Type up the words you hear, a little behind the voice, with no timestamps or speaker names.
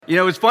You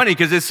know, it's funny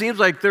because it seems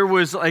like there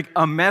was like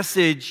a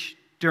message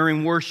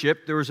during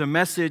worship, there was a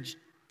message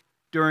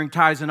during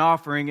tithes and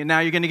offering, and now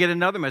you're going to get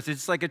another message.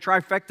 It's like a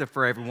trifecta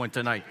for everyone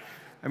tonight.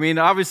 I mean,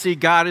 obviously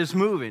God is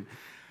moving.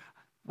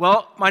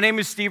 Well, my name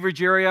is Steve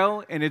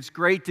Ruggiero, and it's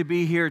great to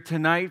be here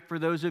tonight. For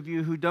those of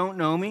you who don't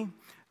know me,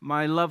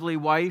 my lovely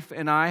wife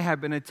and I have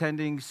been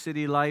attending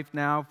City Life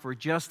now for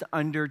just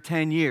under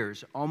 10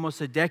 years, almost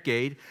a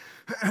decade,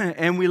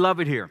 and we love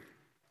it here.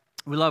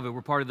 We love it.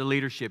 We're part of the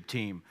leadership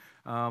team.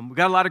 We've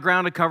got a lot of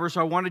ground to cover,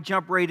 so I want to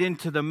jump right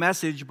into the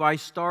message by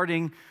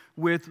starting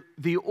with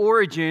the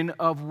origin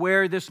of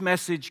where this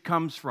message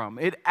comes from.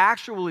 It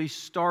actually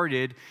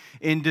started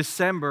in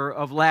December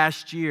of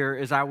last year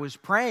as I was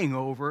praying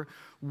over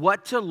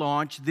what to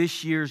launch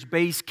this year's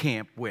Base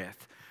Camp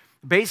with.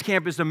 Base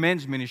Camp is a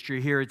men's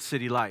ministry here at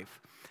City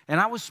Life,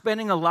 and I was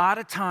spending a lot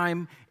of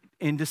time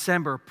in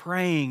December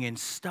praying and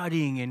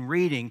studying and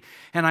reading,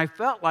 and I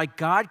felt like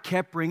God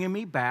kept bringing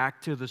me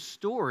back to the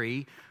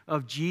story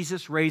of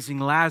Jesus raising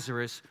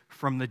Lazarus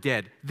from the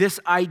dead. This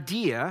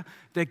idea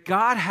that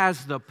God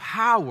has the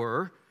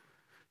power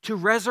to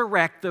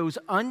resurrect those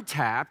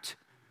untapped,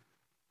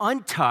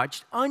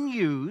 untouched,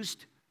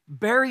 unused,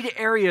 buried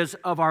areas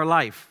of our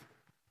life.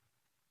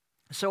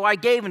 So I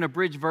gave an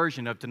abridged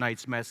version of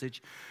tonight's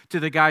message to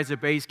the guys at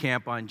Base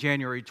Camp on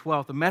January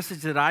 12th, a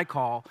message that I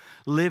call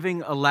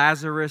Living a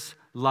Lazarus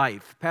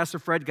Life. Pastor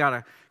Fred got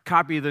a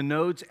copy of the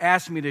notes,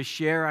 asked me to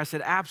share. I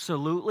said,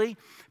 absolutely,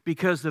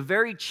 because the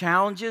very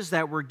challenges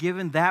that were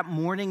given that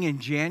morning in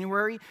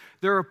January,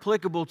 they're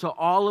applicable to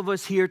all of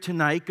us here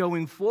tonight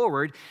going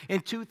forward in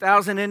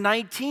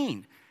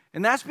 2019.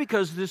 And that's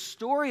because the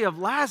story of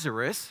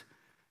Lazarus,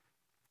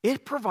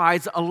 it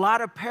provides a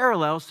lot of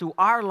parallels to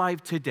our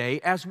life today,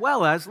 as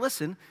well as,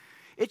 listen,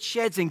 it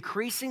sheds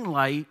increasing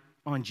light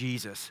on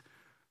Jesus,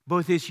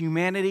 both his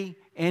humanity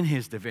and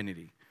his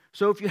divinity.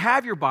 So if you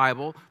have your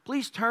Bible,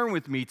 please turn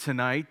with me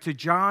tonight to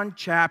John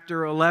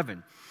chapter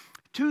 11.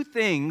 Two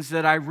things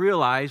that I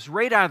realized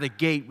right out of the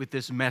gate with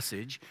this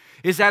message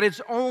is that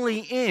it's only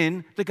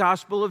in the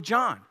Gospel of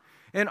John.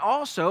 And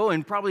also,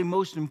 and probably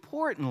most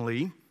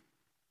importantly,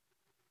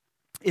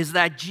 is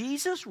that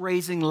Jesus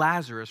raising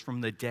Lazarus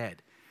from the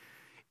dead,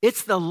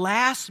 it's the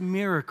last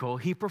miracle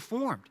he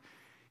performed.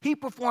 He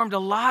performed a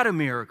lot of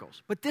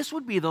miracles, but this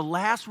would be the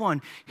last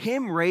one,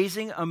 him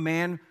raising a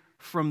man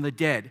from the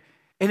dead.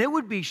 And it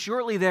would be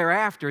shortly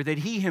thereafter that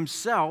he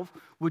himself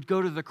would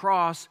go to the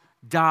cross,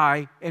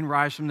 die, and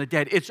rise from the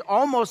dead. It's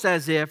almost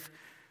as if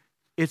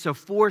it's a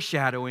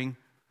foreshadowing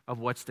of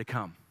what's to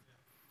come.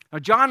 Now,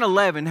 John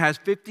 11 has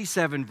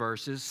 57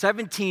 verses,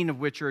 17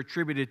 of which are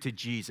attributed to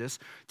Jesus.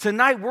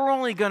 Tonight, we're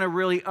only going to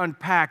really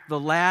unpack the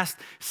last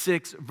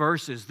 6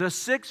 verses. The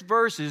 6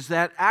 verses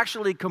that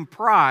actually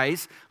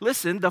comprise,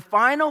 listen, the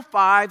final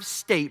 5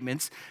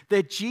 statements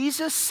that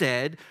Jesus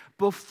said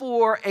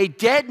before a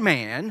dead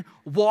man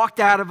walked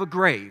out of a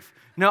grave.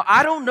 Now,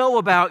 I don't know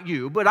about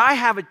you, but I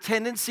have a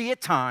tendency at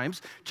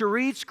times to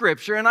read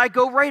Scripture, and I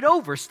go right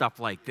over stuff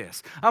like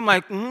this. I'm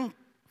like,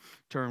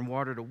 turn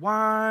water to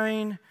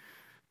wine,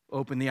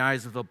 open the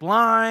eyes of the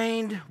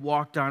blind,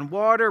 walked on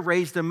water,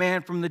 raised a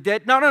man from the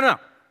dead. No.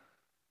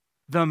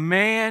 The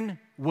man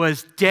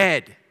was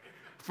dead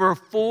for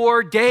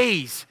 4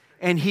 days,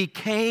 and he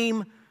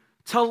came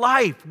to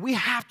life. We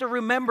have to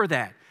remember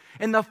that.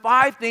 And the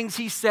 5 things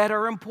he said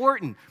are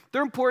important.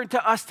 They're important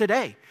to us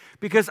today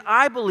because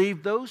I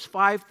believe those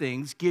 5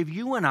 things give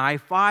you and I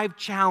 5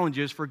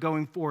 challenges for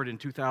going forward in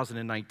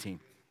 2019.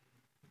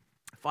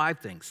 5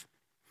 things.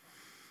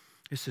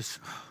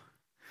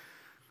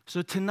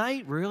 So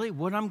tonight, really,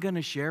 what I'm going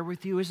to share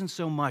with you isn't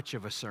so much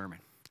of a sermon.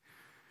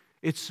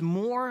 It's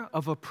more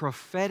of a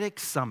prophetic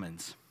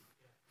summons.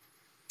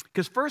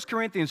 Because 1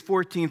 Corinthians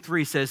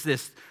 14:3 says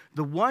this,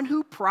 the one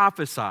who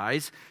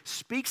prophesies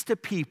speaks to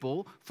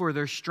people for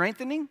their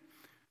strengthening,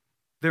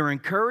 their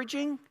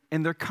encouraging,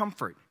 and their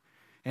comfort.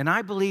 And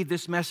I believe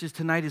this message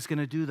tonight is going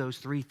to do those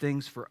 3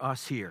 things for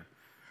us here.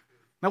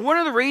 Now, one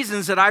of the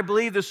reasons that I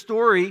believe the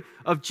story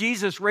of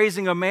Jesus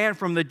raising a man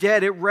from the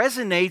dead, it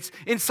resonates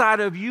inside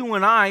of you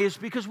and I, is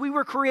because we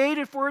were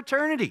created for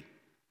eternity.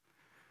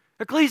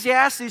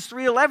 Ecclesiastes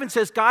 3:11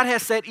 says God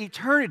has set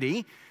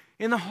eternity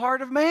in the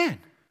heart of man.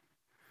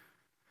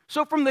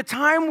 So from the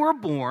time we're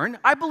born,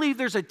 I believe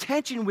there's a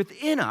tension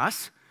within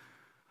us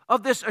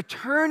of this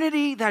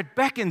eternity that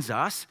beckons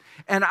us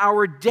and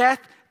our death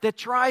that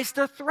tries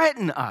to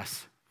threaten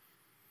us.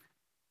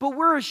 But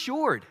we're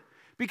assured,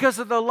 because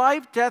of the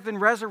life, death, and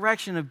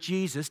resurrection of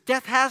Jesus,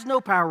 death has no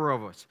power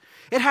over us.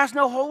 It has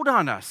no hold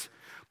on us.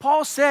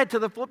 Paul said to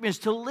the Philippians,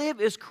 to live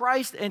is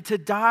Christ and to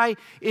die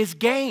is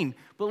gain.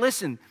 But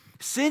listen,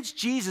 since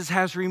Jesus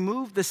has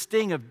removed the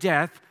sting of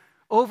death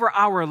over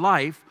our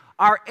life,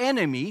 our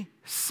enemy,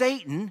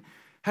 Satan,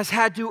 has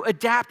had to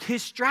adapt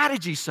his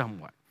strategy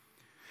somewhat.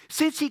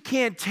 Since he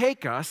can't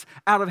take us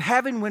out of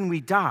heaven when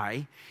we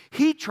die,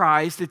 he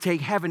tries to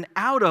take heaven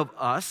out of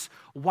us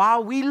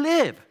while we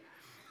live.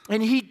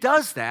 And he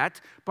does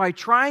that by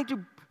trying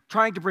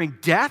to bring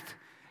death,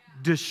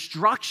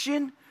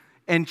 destruction,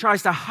 and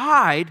tries to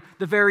hide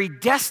the very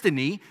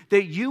destiny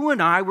that you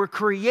and I were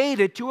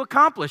created to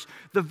accomplish.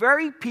 The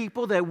very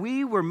people that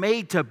we were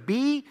made to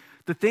be,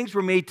 the things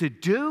we're made to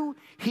do,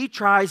 he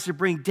tries to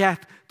bring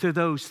death to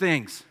those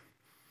things.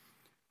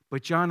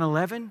 But John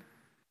 11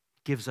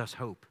 gives us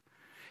hope.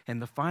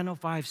 And the final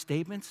 5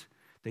 statements,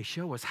 they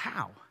show us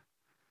how.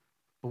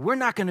 But we're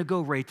not going to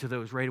go right to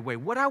those right away.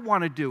 What I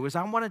want to do is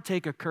I want to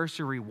take a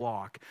cursory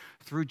walk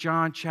through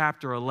John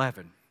chapter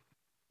 11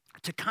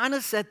 to kind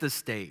of set the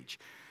stage,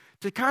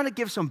 to kind of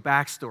give some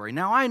backstory.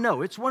 Now, I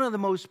know it's one of the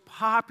most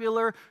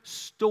popular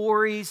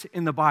stories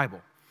in the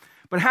Bible.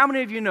 But how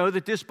many of you know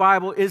that this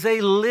Bible is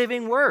a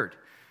living word?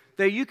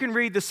 That you can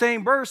read the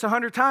same verse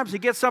 100 times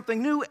and get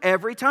something new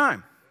every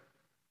time.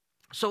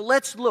 So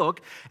let's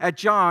look at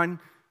John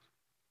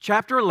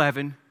chapter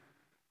 11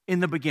 in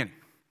the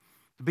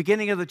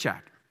beginning of the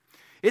chapter.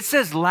 It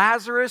says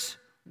Lazarus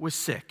was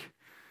sick.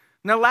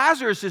 Now,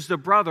 Lazarus is the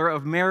brother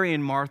of Mary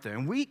and Martha,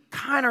 and we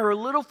kind of are a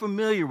little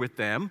familiar with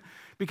them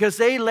because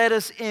they let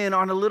us in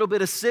on a little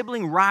bit of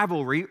sibling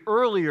rivalry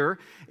earlier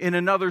in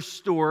another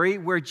story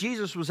where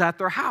Jesus was at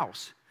their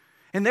house.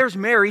 And there's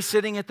Mary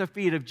sitting at the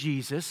feet of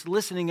Jesus,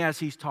 listening as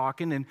he's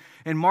talking,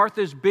 and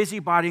Martha's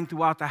busybodying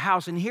throughout the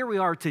house. And here we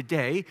are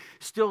today,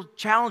 still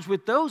challenged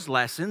with those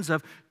lessons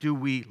of should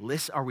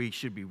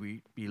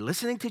we be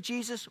listening to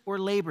Jesus or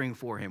laboring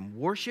for him,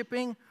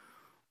 worshiping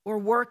or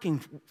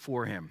working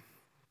for him?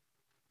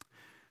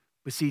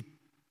 But see,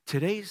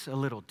 today's a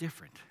little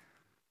different.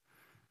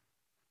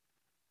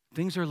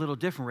 Things are a little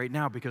different right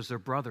now because their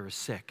brother is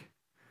sick.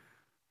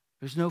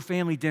 There's no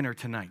family dinner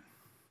tonight.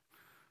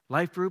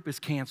 Life group is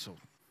canceled.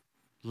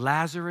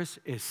 Lazarus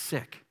is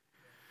sick.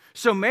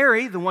 So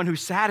Mary, the one who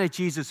sat at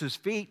Jesus'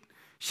 feet,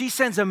 she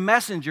sends a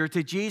messenger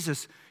to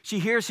Jesus. She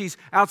hears he's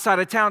outside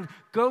of town.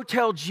 Go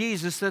tell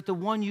Jesus that the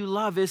one you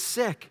love is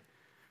sick.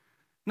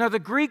 Now, the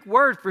Greek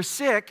word for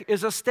sick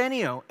is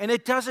asthenia, and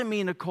it doesn't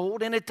mean a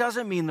cold, and it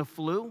doesn't mean the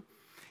flu.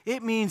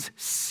 It means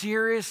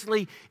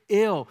seriously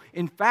ill.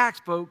 In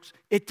fact, folks,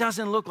 it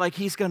doesn't look like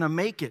he's going to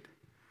make it.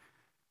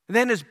 And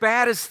then as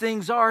bad as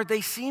things are,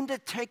 they seem to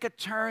take a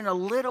turn a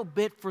little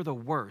bit for the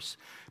worse.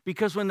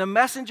 Because when the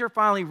messenger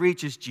finally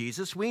reaches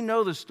Jesus, we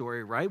know the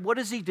story, right? What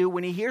does he do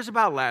when he hears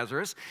about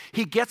Lazarus?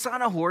 He gets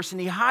on a horse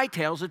and he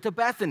hightails it to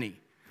Bethany.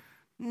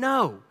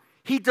 No,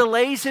 he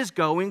delays his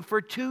going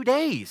for 2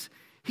 days.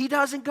 He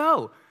doesn't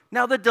go.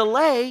 Now, the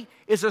delay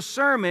is a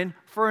sermon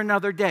for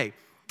another day.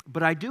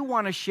 But I do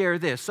want to share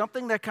this,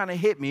 something that kind of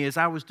hit me as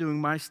I was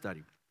doing my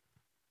study.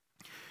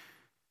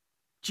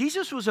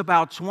 Jesus was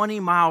about 20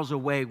 miles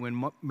away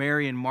when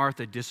Mary and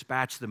Martha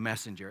dispatched the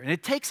messenger. And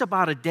it takes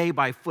about a day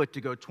by foot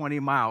to go 20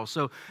 miles.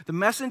 So the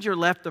messenger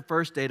left the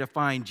first day to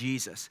find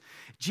Jesus.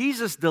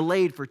 Jesus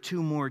delayed for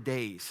 2 more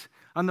days.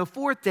 On the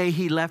 4th day,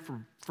 he left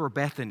for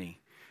Bethany.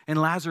 And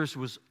Lazarus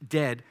was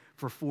dead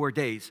for 4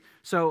 days.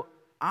 So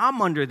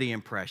I'm under the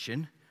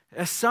impression,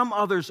 as some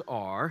others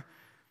are,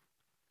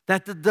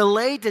 that the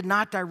delay did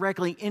not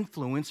directly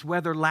influence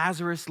whether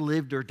Lazarus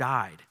lived or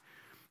died.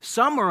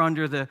 Some are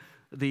under the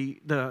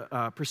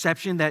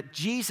perception that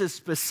Jesus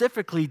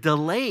specifically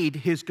delayed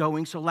his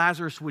going so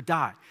Lazarus would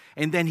die.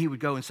 And then he would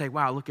go and say,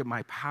 wow, look at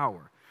my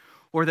power.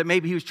 Or that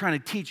maybe he was trying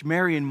to teach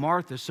Mary and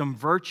Martha some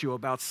virtue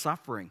about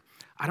suffering.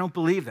 I don't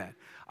believe that.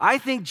 I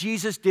think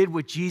Jesus did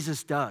what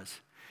Jesus does.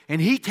 And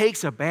he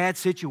takes a bad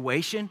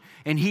situation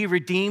and he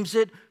redeems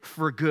it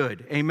for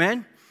good.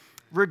 Amen?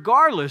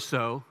 Regardless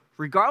of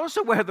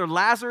whether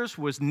Lazarus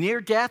was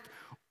near death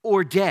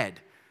or dead,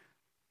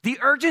 the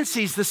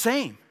urgency is the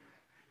same.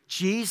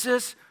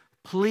 Jesus,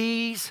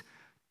 please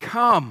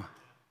come.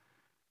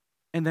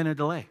 And then a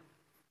delay.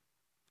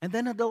 And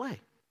then a delay.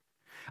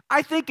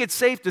 I think it's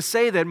safe to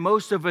say that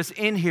most of us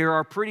in here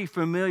are pretty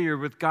familiar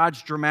with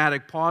God's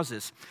dramatic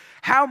pauses.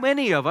 How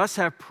many of us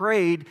have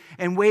prayed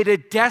and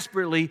waited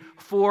desperately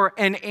for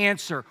an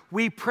answer?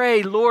 We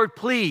pray, Lord,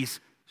 please.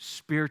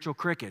 Spiritual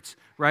crickets,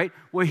 right?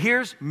 Well,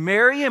 here's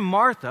Mary and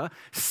Martha,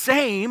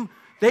 same.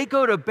 They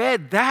go to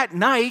bed that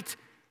night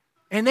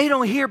and they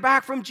don't hear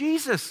back from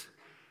Jesus.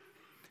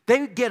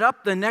 They get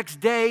up the next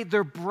day,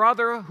 their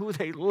brother, who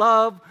they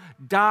love,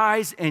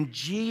 dies, and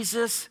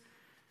Jesus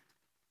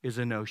is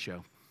a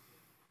no-show.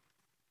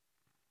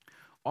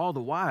 All the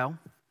while,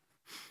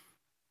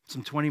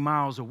 some 20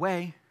 miles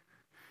away,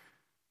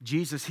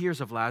 Jesus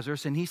hears of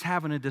Lazarus, and he's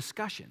having a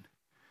discussion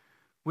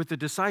with the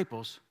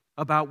disciples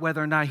about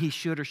whether or not he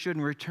should or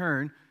shouldn't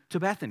return to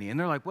Bethany. And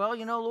they're like, well,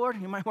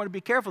 Lord, you might want to be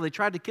careful. They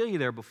tried to kill you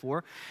there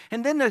before.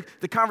 And then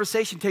the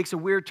conversation takes a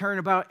weird turn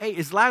about, hey,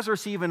 is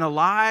Lazarus even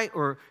alive,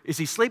 or is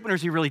he sleeping, or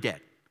is he really dead?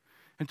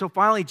 Until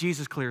finally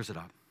Jesus clears it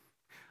up.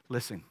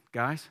 Listen,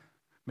 guys,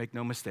 make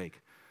no mistake.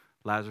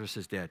 Lazarus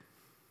is dead.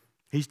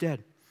 He's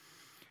dead.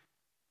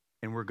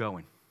 And we're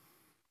going.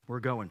 We're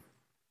going.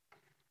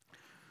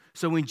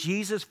 So when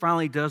Jesus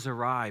finally does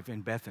arrive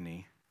in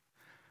Bethany,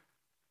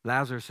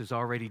 Lazarus is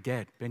already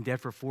dead, been dead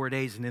for 4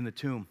 days and in the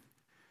tomb.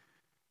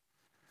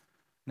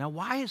 Now,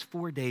 why is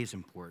 4 days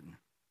important?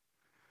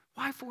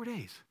 Why 4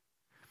 days?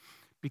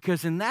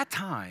 Because in that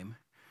time,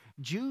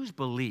 Jews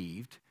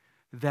believed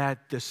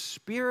that the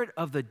spirit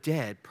of the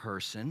dead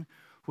person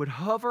would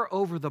hover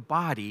over the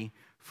body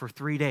for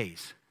 3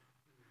 days.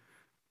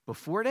 But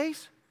 4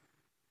 days?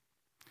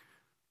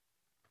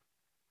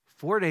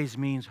 4 days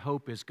means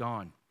hope is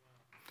gone.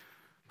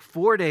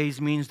 4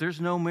 days means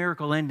there's no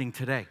miracle ending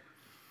today.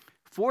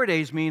 4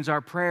 days means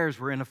our prayers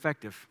were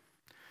ineffective.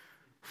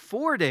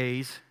 4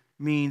 days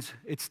means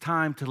it's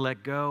time to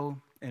let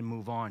go and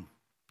move on.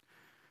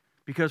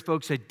 Because,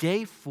 folks, at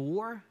day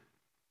 4,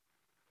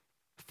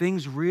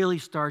 things really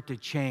start to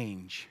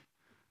change,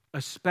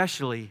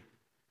 especially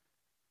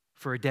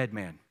for a dead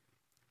man.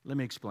 Let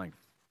me explain.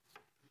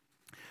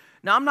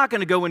 Now, I'm not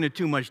going to go into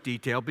too much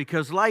detail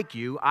because, like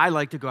you, I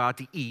like to go out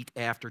to eat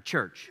after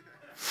church.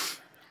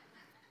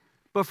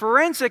 But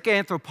forensic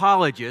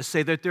anthropologists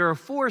say that there are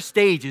 4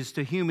 stages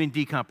to human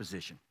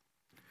decomposition.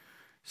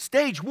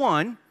 Stage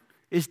 1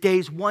 is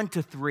days 1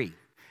 to 3.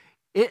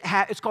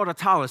 It's called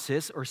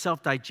autolysis or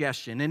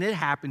self-digestion, and it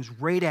happens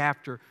right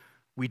after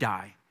we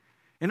die.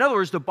 In other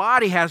words, the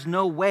body has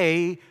no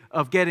way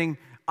of getting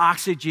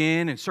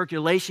oxygen and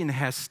circulation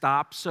has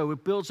stopped, so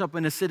it builds up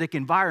an acidic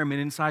environment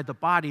inside the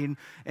body,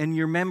 and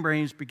your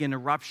membranes begin to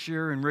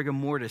rupture and rigor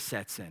mortis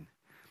sets in.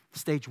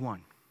 Stage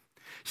 1.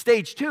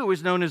 Stage 2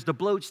 is known as the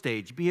bloat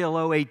stage,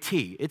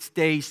 B-L-O-A-T. It's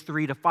days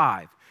 3 to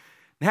 5.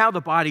 Now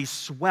the body's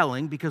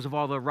swelling because of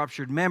all the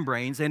ruptured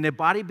membranes, and the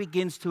body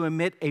begins to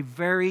emit a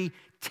very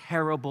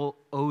terrible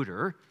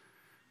odor,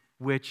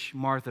 which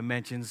Martha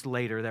mentions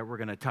later that we're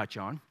going to touch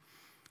on.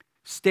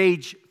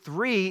 Stage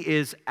 3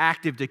 is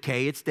active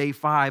decay. It's day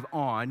 5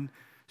 on.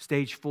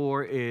 Stage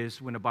 4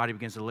 is when the body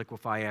begins to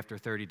liquefy after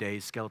 30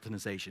 days,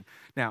 skeletonization.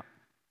 Now,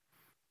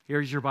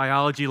 here's your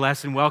biology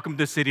lesson. Welcome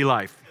to city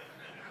life.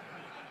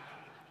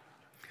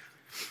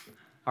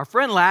 Our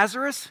friend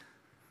Lazarus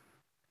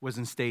was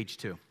in stage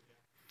 2.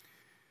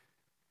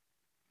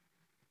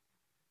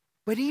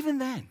 But even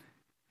then,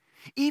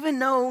 even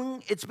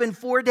knowing it's been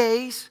 4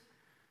 days,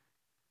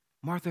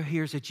 Martha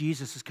hears that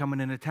Jesus is coming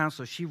into town,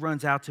 so she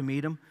runs out to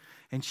meet him,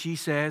 and she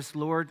says,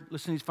 Lord,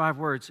 listen to these 5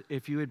 words.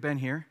 If you had been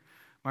here,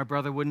 my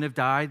brother wouldn't have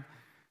died.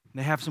 And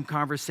they have some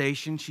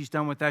conversation. She's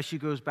done with that. She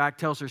goes back,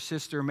 tells her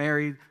sister,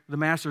 Mary, the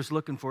master's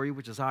looking for you,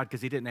 which is odd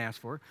because he didn't ask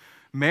for her.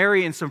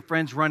 Mary and some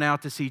friends run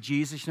out to see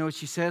Jesus. You know what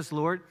she says?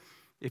 Lord,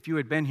 if you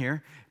had been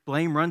here,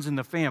 blame runs in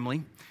the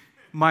family.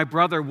 My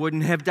brother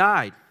wouldn't have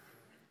died.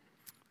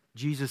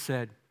 Jesus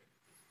said,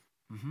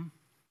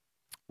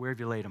 where have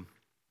you laid him?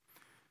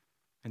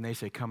 And they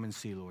say, come and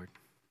see, Lord.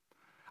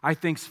 I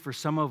think for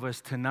some of us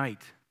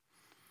tonight,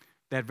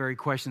 that very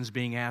question is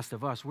being asked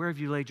of us. Where have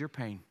you laid your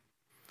pain?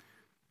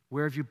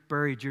 Where have you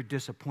buried your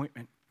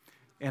disappointment?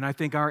 And I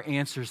think our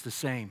answer is the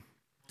same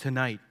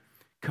tonight.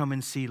 Come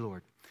and see,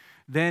 Lord.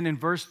 Then in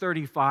verse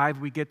 35,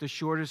 we get the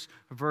shortest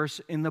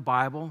verse in the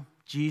Bible.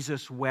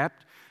 Jesus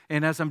wept.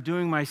 And as I'm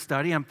doing my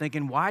study, I'm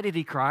thinking, why did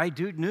he cry?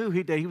 Dude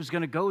knew that he was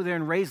going to go there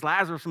and raise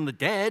Lazarus from the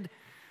dead.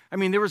 I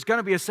mean, there was going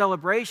to be a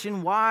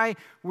celebration. Why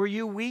were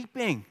you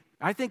weeping?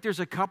 I think there's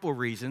a couple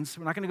reasons.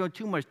 We're not going to go into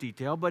too much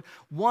detail, but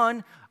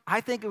one,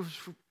 I think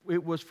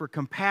it was for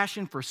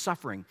compassion for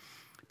suffering,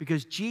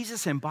 because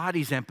Jesus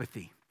embodies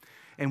empathy.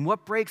 And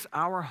what breaks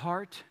our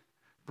heart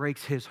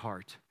breaks his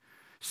heart.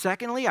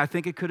 Secondly, I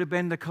think it could have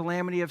been the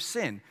calamity of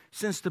sin.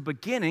 Since the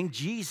beginning,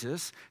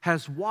 Jesus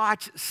has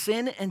watched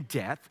sin and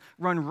death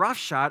run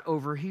roughshod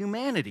over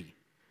humanity.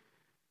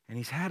 And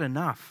he's had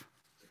enough.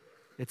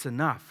 It's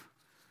enough.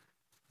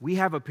 We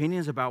have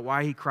opinions about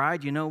why he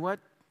cried. You know what?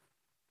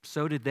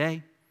 So did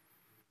they.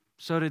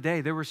 So did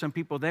they. There were some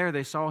people there,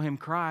 they saw him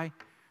cry,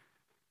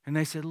 and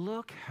they said,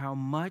 look how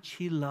much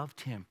he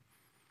loved him.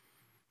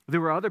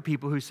 There were other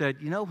people who said,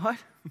 you know what?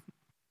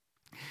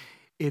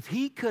 If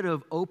he could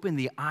have opened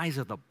the eyes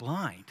of the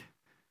blind,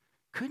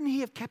 couldn't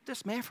he have kept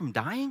this man from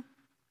dying?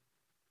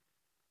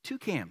 2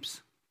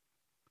 camps,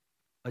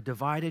 a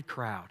divided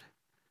crowd.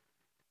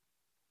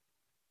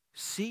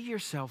 See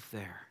yourself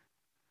there.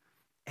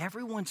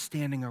 Everyone's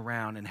standing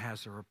around and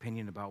has their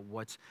opinion about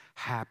what's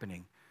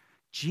happening.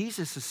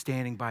 Jesus is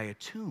standing by a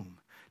tomb.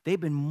 They've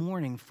been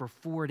mourning for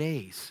 4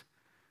 days.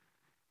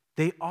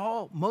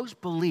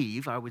 Most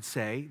believe, I would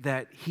say,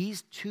 that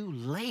he's too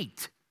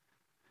late.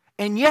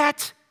 And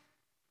yet,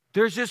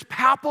 there's this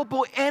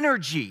palpable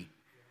energy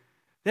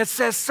that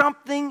says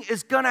something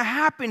is going to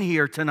happen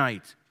here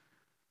tonight.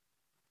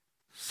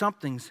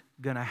 Something's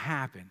going to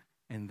happen.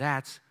 And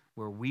that's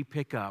where we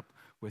pick up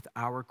with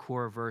our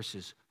core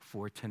verses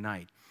for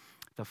tonight.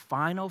 The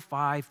final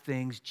 5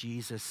 things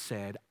Jesus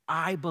said,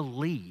 I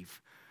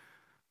believe,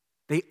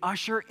 they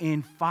usher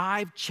in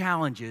 5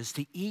 challenges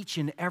to each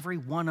and every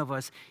one of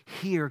us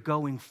here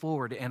going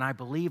forward. And I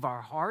believe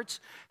our hearts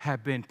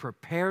have been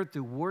prepared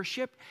through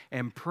worship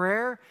and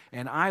prayer.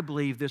 And I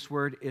believe this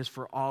word is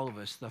for all of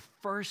us. The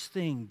first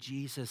thing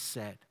Jesus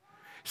said,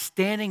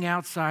 standing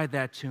outside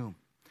that tomb,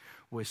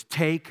 was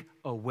take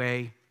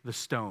away the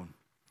stone.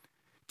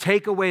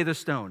 Take away the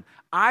stone.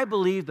 I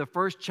believe the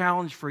first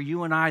challenge for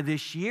you and I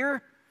this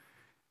year,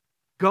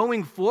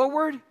 going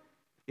forward,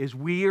 is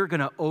we are going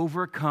to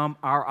overcome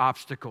our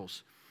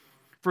obstacles.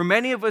 For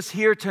many of us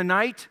here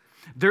tonight,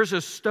 There's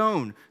a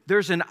stone,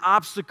 there's an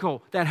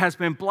obstacle that has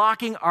been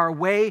blocking our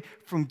way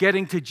from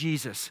getting to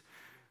Jesus.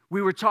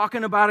 We were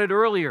talking about it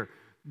earlier.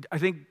 I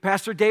think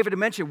Pastor David had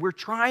mentioned we're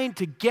trying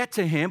to get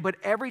to him, but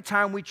every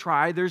time we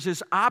try, there's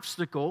this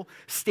obstacle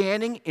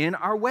standing in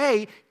our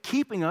way,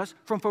 keeping us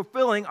from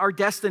fulfilling our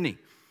destiny.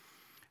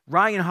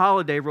 Ryan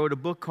Holiday wrote a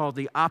book called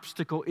The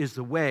Obstacle is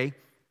the Way.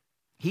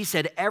 He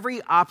said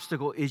every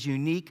obstacle is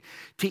unique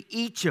to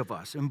each of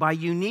us. And by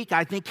unique,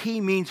 I think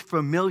he means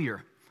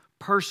familiar,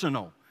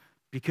 personal,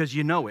 because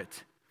you know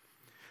it.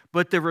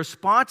 But the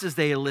responses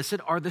they elicit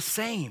are the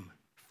same: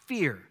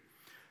 fear,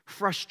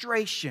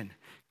 frustration,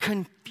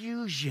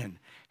 confusion,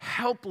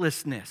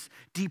 helplessness,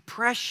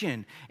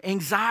 depression,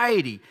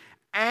 anxiety,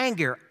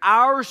 anger.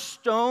 Our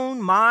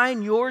stone,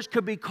 mine, yours,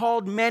 could be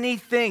called many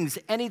things.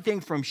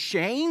 Anything from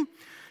shame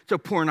to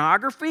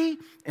pornography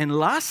and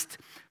lust,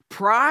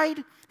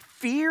 pride,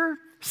 fear,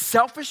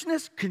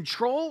 selfishness,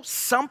 control.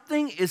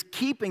 Something is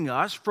keeping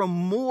us from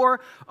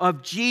more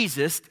of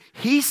Jesus.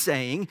 He's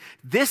saying,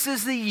 this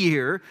is the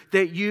year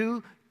that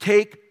you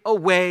take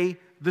away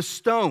the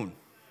stone.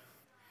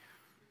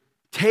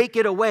 Take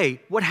it away.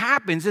 What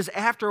happens is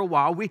after a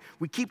while, we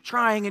keep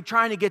trying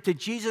to get to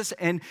Jesus,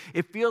 and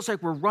it feels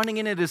like we're running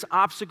into this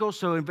obstacle,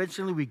 so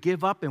eventually we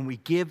give up and we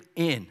give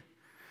in.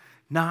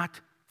 Not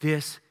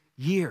this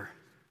year.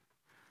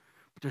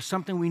 But there's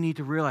something we need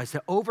to realize.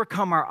 To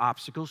overcome our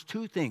obstacles,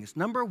 two things.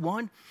 Number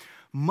one,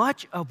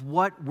 much of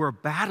what we're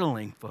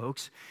battling,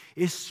 folks,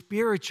 is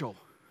spiritual.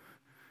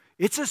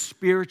 It's a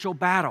spiritual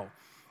battle.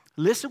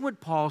 Listen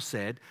what Paul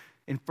said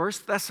in 1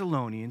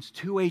 Thessalonians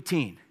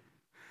 2:18.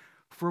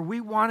 For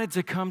we wanted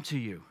to come to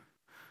you.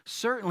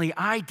 Certainly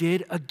I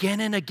did again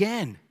and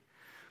again.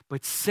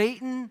 But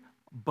Satan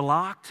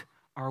blocked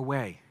our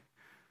way.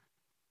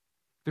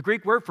 The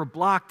Greek word for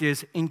blocked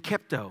is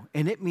enkepto,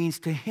 and it means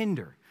to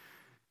hinder,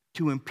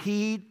 to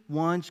impede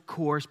one's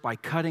course by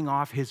cutting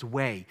off his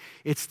way.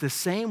 It's the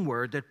same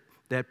word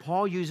that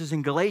Paul uses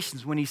in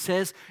Galatians when he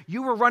says,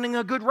 you were running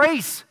a good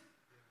race.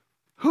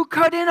 Who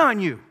cut in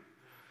on you?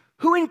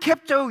 Who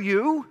enkepto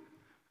you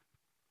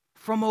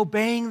from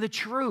obeying the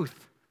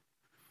truth?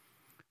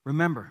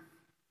 Remember,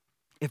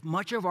 if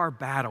much of our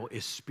battle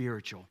is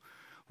spiritual,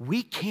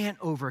 we can't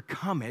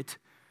overcome it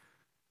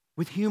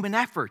with human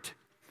effort.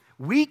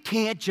 We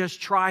can't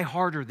just try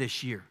harder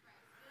this year.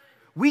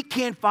 We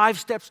can't 5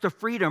 steps to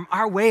freedom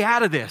our way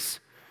out of this.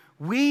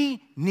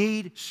 We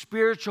need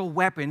spiritual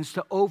weapons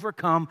to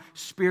overcome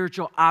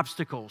spiritual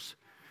obstacles.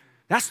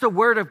 That's the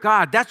Word of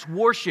God. That's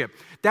worship.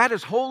 That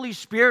is Holy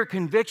Spirit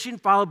conviction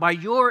followed by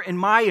your and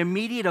my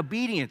immediate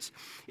obedience.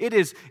 It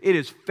is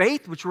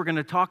faith, which we're going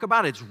to talk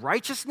about. It's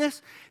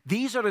righteousness.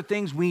 These are the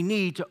things we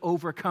need to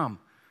overcome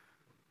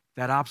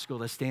that obstacle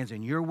that stands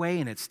in your way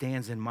and it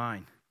stands in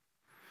mine.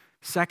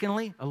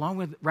 Secondly, along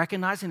with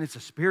recognizing it's a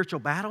spiritual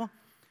battle,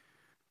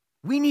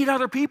 we need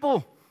other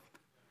people.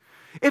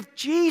 If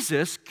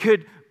Jesus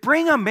could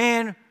bring a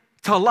man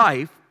to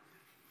life,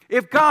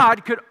 if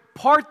God could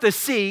part the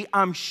sea,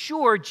 I'm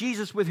sure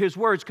Jesus with his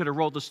words could have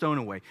rolled the stone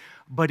away.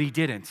 But he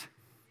didn't.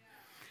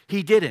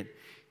 He didn't.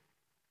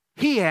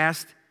 He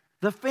asked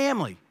the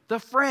family, the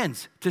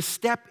friends, to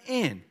step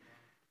in,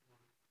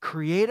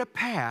 create a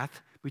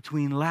path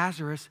between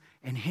Lazarus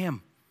and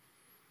him.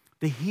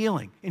 The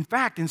healing. In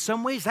fact, in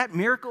some ways, that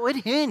miracle, it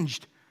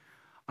hinged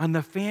on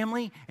the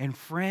family and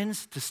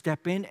friends to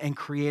step in and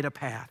create a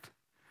path.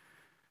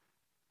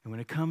 And when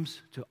it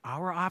comes to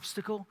our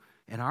obstacle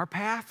and our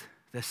path,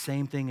 the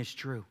same thing is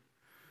true.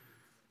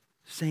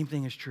 Same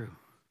thing is true.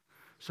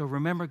 So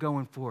remember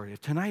going forward.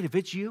 Tonight, if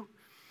it's you,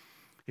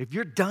 if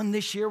you're done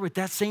this year with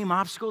that same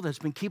obstacle that's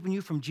been keeping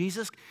you from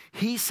Jesus,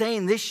 he's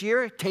saying this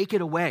year, take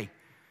it away.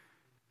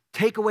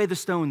 Take away the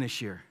stone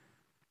this year.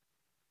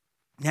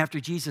 And after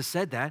Jesus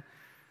said that,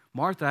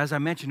 Martha, as I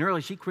mentioned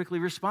earlier, she quickly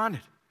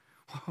responded.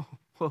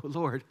 Whoa,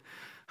 Lord,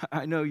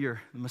 I know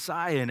you're the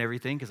Messiah and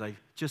everything, because I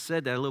just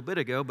said that a little bit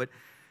ago, but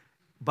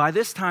by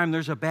this time,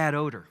 there's a bad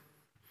odor.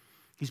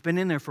 He's been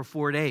in there for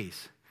 4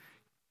 days.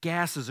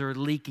 Gases are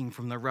leaking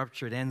from the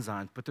ruptured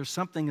enzymes, but there's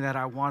something that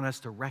I want us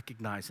to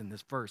recognize in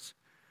this verse.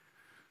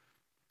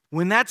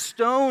 When that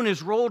stone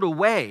is rolled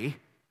away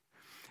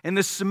and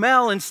the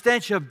smell and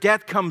stench of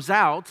death comes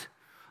out,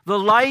 the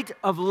light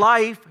of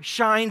life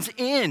shines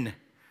in.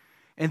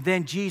 And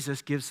then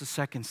Jesus gives the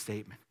second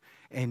statement,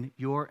 and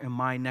your and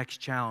my next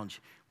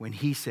challenge, when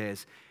he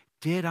says,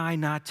 did I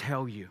not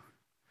tell you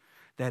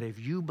that if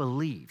you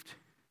believed,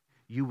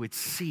 you would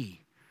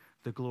see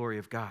the glory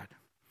of God?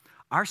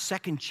 Our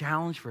second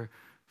challenge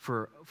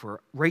for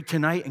right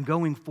tonight and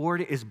going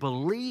forward is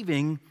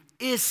believing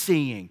is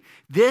seeing.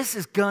 This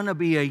is going to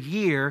be a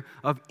year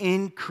of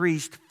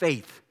increased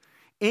faith.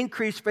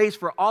 Increased faith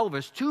for all of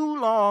us. Too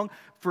long,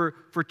 for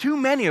too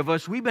many of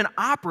us, we've been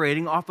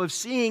operating off of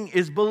seeing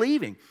is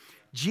believing.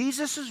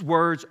 Jesus'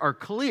 words are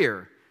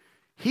clear.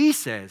 He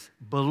says,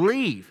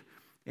 believe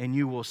and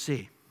you will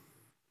see.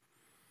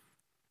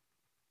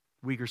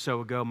 A week or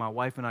so ago, my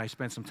wife and I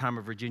spent some time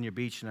at Virginia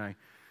Beach, and I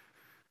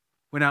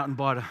went out and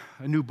bought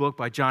a new book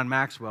by John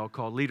Maxwell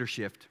called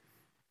Leadership.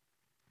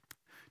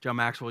 John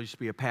Maxwell used to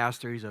be a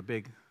pastor. He's a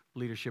big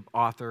leadership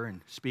author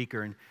and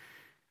speaker. And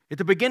at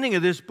the beginning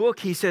of this book,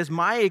 he says,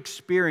 my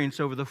experience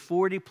over the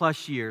 40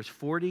 plus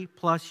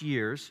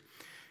years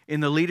in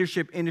the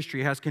leadership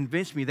industry has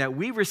convinced me that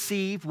we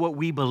receive what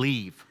we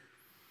believe.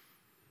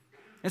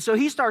 And so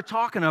he started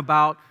talking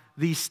about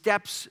these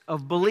steps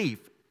of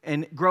belief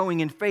and growing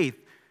in faith.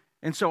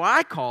 And so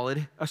I call it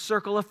a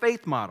circle of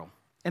faith model.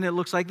 And it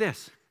looks like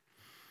this.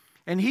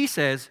 And he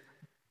says,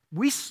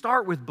 we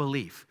start with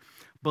belief.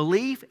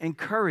 Belief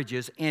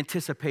encourages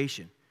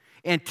anticipation.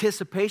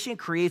 Anticipation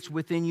creates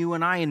within you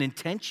and I an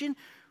intention.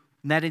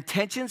 And that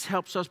intention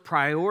helps us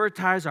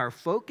prioritize our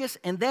focus.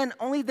 And then,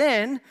 only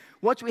then,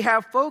 once we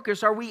have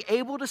focus, are we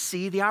able to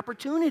see the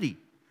opportunity.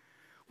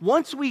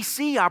 Once we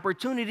see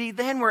opportunity,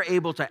 then we're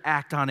able to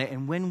act on it.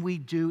 And when we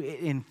do, it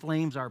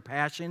inflames our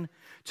passion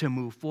to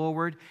move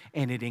forward,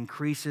 and it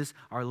increases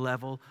our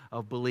level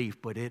of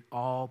belief. But it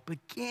all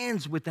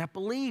begins with that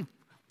belief.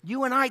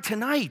 You and I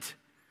tonight.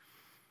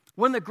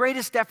 One of the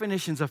greatest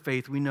definitions of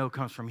faith we know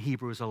comes from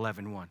Hebrews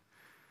 11:1.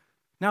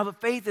 Now, the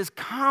faith is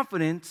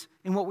confidence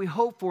in what we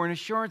hope for and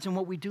assurance in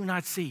what we do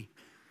not see.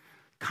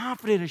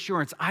 Confident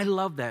assurance. I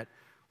love that.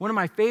 One of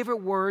my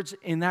favorite words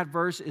in that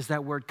verse is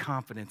that word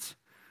confidence.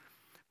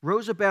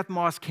 Rosa Beth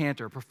Moss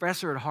Cantor,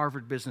 professor at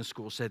Harvard Business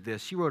School, said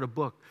this. She wrote a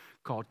book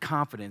called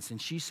Confidence,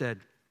 and she said,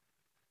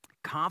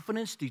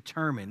 confidence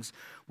determines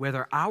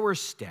whether our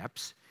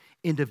steps,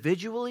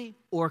 individually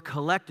or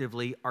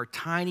collectively, are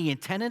tiny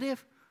and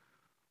tentative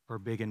or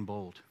big and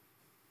bold.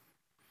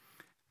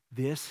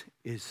 This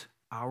is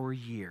our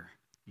year,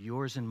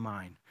 yours and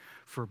mine,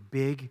 for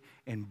big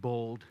and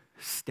bold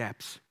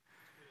steps.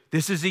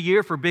 This is a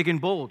year for big and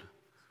bold.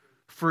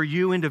 For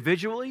you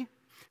individually,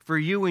 for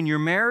you in your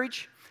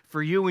marriage,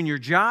 for you in your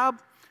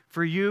job,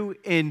 for you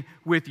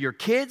with your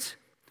kids,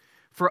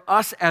 for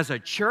us as a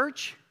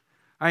church.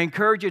 I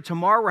encourage you,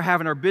 tomorrow we're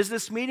having our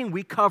business meeting.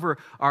 We cover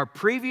our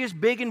previous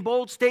big and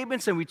bold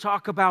statements, and we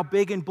talk about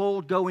big and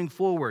bold going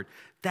forward.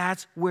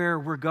 That's where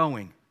we're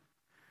going.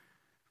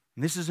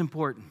 And this is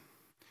important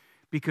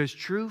because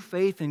true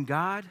faith in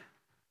God,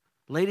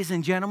 ladies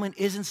and gentlemen,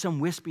 isn't some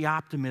wispy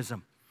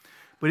optimism,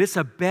 but it's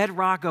a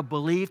bedrock of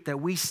belief that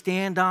we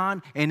stand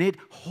on, and it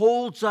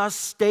holds us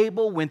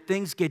stable when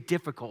things get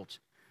difficult.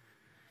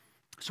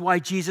 That's why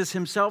Jesus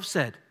himself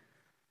said,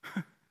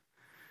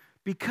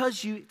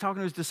 talking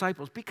to his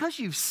disciples, because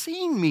you've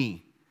seen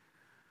me,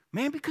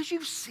 because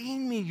you've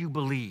seen me, you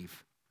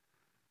believe.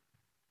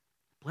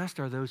 Blessed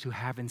are those who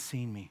haven't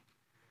seen me,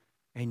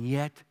 and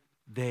yet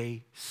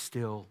they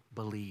still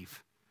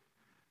believe.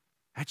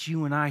 That's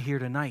you and I here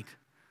tonight.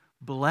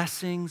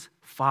 Blessings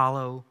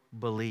follow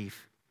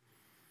belief.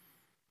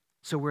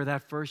 So where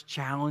that first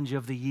challenge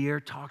of the year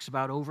talks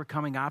about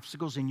overcoming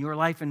obstacles in your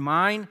life and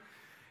mine,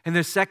 and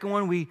the second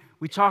one, we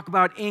talk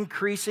about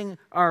increasing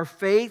our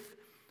faith.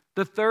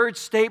 The third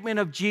statement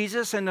of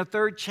Jesus and the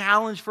third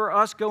challenge for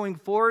us going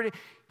forward,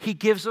 he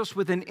gives us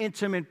with an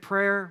intimate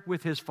prayer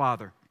with his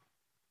Father.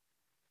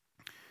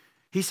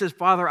 He says,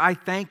 Father, I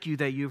thank you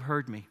that you've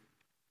heard me.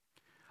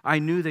 I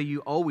knew that you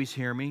always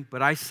hear me,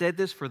 but I said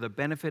this for the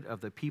benefit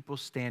of the people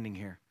standing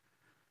here,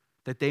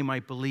 that they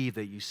might believe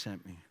that you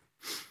sent me.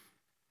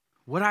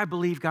 What I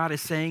believe God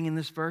is saying in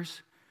this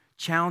verse,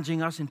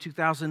 challenging us in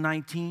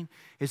 2019,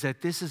 is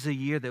that this is a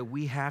year that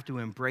we have to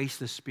embrace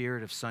the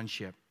spirit of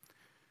sonship.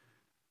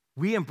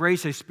 We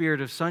embrace a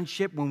spirit of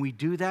sonship. When we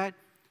do that,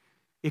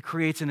 it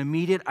creates an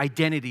immediate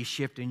identity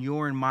shift in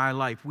your and my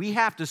life. We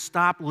have to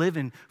stop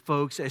living,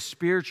 folks, as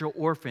spiritual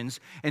orphans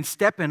and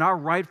step in our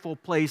rightful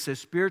place as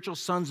spiritual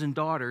sons and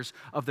daughters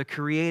of the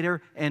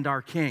Creator and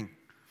our King.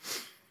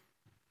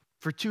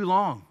 For too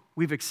long,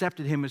 we've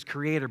accepted him as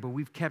Creator, but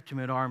we've kept him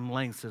at arm's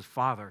length as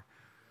Father.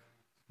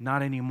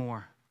 Not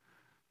anymore.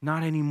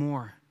 Not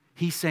anymore.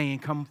 He's saying,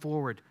 come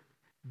forward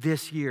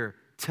this year,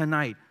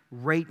 tonight,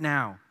 right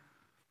now.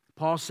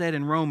 Paul said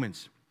in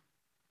Romans,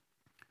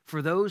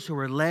 for those who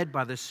are led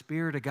by the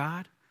Spirit of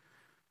God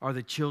are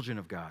the children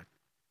of God.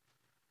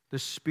 The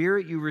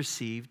Spirit you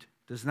received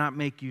does not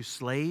make you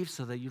slaves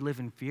so that you live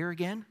in fear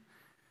again.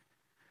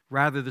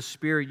 Rather, the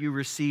Spirit you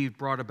received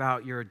brought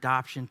about your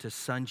adoption to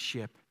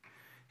sonship.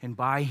 And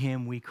by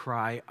him we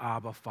cry,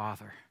 Abba,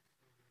 Father.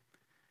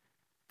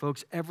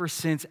 Folks, ever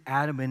since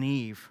Adam and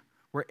Eve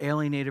were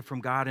alienated from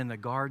God in the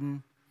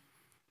garden,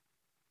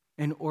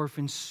 an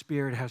orphan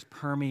spirit has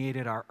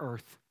permeated our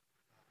earth.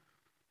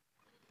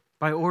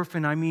 By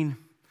orphan, I'm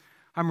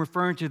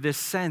referring to this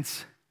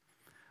sense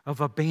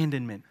of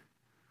abandonment,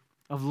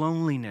 of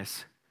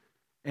loneliness,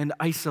 and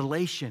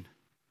isolation.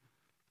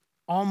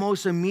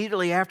 Almost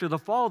immediately after the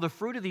fall, the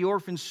fruit of the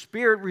orphan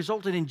spirit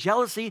resulted in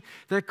jealousy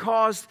that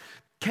caused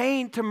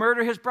Cain to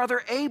murder his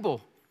brother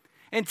Abel.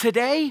 And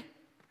today,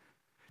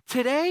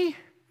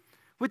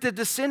 with the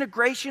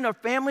disintegration of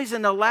families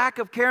and the lack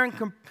of care and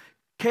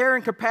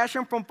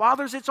compassion from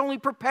fathers, it's only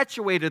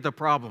perpetuated the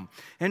problem.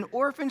 An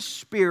orphan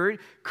spirit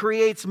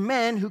creates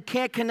men who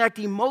can't connect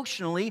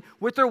emotionally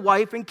with their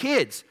wife and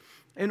kids.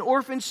 An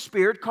orphan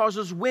spirit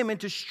causes women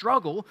to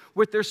struggle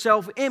with their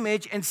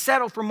self-image and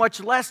settle for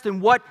much less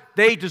than what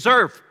they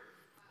deserve.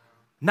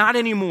 Not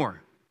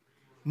anymore.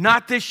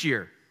 Not this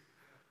year.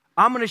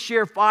 I'm going to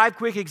share 5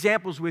 quick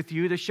examples with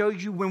you to show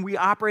you when we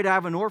operate out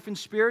of an orphan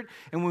spirit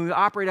and when we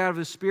operate out of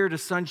the spirit of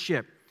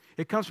sonship.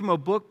 It comes from a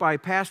book by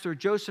Pastor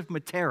Joseph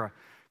Matera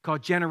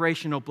called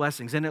Generational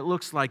Blessings, and it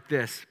looks like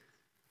this.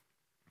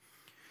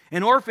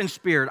 An orphan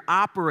spirit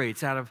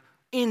operates out of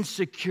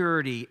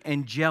insecurity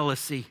and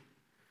jealousy,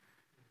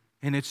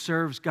 and it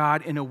serves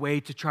God in a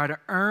way to try to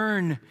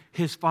earn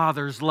his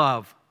Father's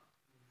love.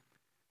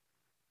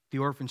 The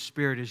orphan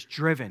spirit is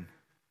driven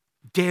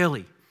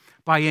daily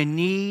by a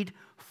need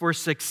for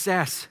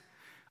success,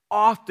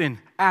 often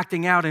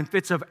acting out in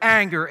fits of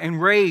anger and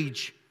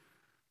rage,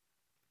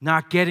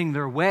 not getting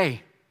their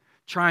way,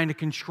 trying to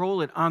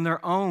control it on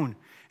their own.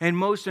 And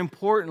most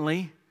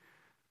importantly,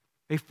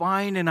 they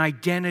find an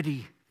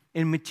identity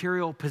in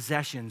material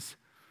possessions,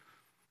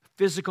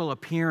 physical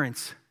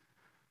appearance,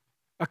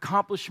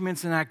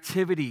 accomplishments and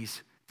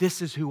activities.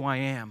 This is who I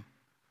am.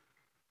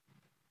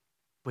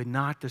 But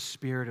not the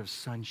spirit of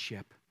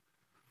sonship.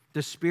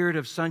 The spirit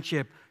of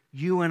sonship,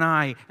 you and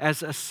I,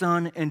 as a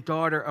son and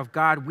daughter of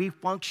God, we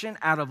function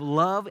out of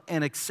love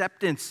and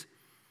acceptance.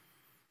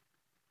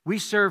 We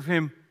serve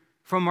him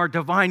from our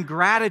divine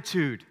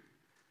gratitude,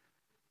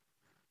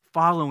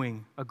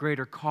 following a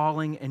greater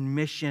calling and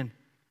mission.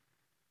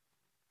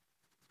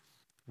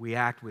 We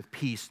act with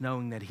peace,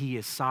 knowing that he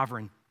is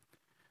sovereign,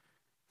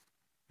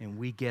 and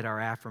we get our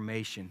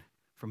affirmation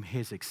from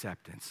his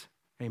acceptance.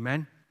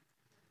 Amen?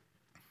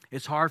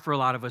 It's hard for a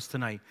lot of us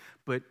tonight,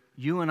 but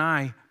you and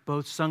I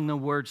both sung the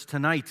words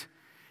tonight.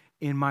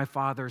 In my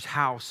Father's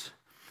house,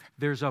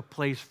 there's a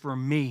place for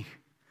me.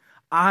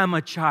 I'm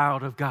a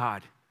child of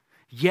God.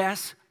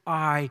 Yes,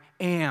 I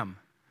am.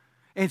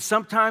 And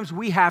sometimes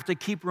we have to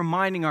keep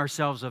reminding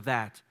ourselves of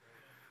that.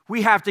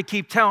 We have to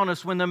keep telling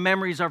us when the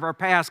memories of our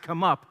past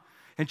come up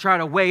and try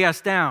to weigh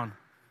us down.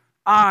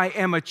 I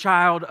am a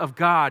child of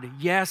God.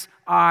 Yes,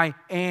 I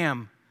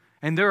am.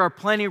 And there are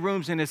plenty of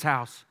rooms in his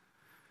house.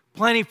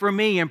 Plenty for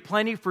me and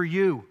plenty for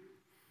you.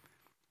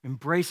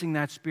 Embracing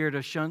that spirit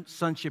of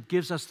sonship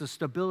gives us the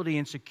stability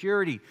and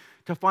security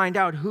to find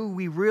out who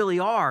we really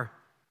are.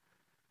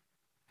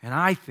 And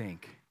I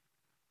think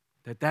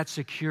that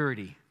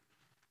security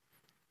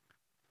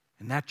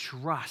and that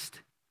trust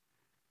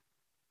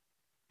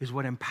is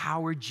what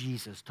empowered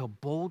Jesus to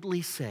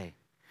boldly say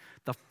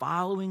the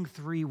following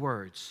 3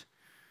 words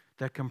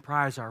that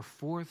comprise our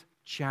 4th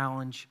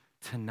challenge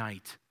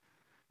tonight.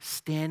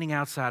 Standing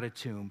outside a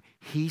tomb,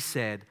 he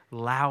said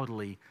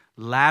loudly,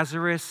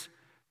 Lazarus,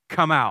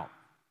 come out.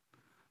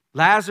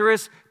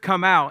 Lazarus,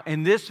 come out.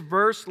 And this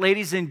verse,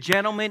 ladies and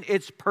gentlemen,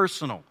 it's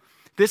personal.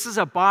 This is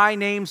a by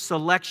name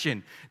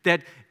selection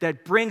that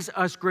brings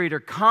us greater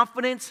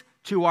confidence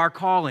to our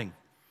calling.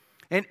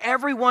 And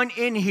everyone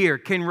in here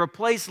can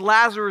replace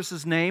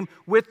Lazarus' name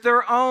with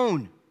their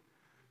own.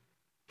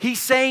 He's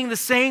saying the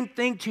same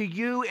thing to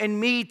you and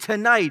me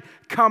tonight.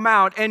 Come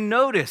out. And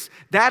notice,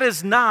 that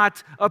is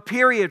not a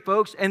period,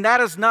 folks, and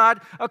that is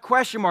not a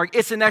question mark.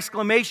 It's an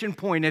exclamation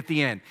point at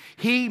the end.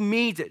 He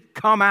means it.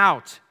 Come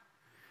out.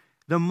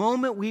 The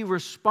moment we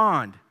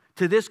respond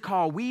to this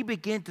call, we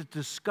begin to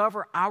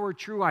discover our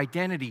true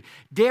identity.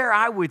 Dare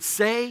I would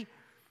say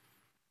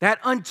that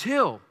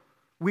until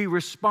we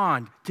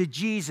respond to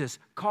Jesus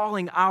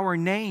calling our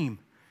name,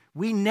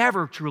 we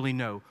never truly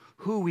know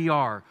who we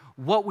are,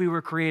 what we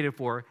were created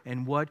for,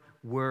 and what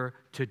we're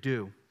to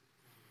do.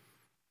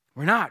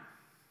 We're not.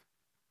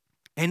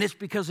 And it's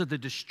because of the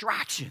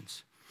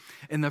distractions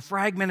and the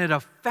fragmented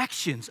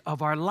affections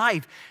of our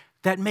life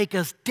that make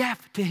us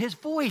deaf to his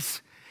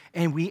voice.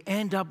 And we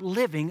end up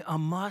living a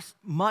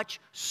much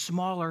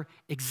smaller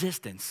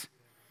existence.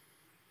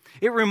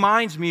 It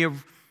reminds me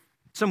of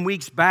some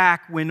weeks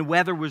back when the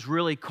weather was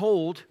really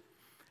cold.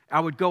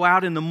 I would go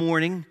out in the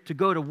morning to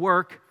go to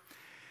work,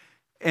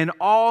 and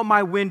all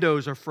my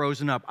windows are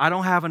frozen up. I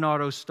don't have an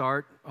auto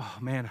start. Oh,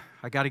 man,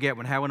 I got to get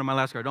one. I had one on my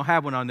last car. I don't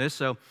have one on this.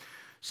 So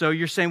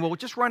you're saying, well,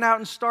 just run out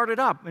and start it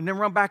up and then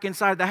run back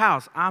inside the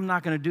house. I'm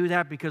not going to do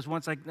that because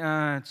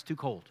it's too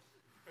cold.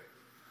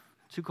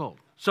 Too cold.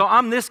 So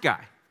I'm this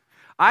guy.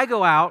 I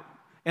go out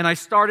and I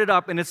start it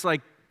up, and it's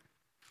like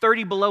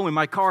 30 below in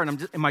my car, and I'm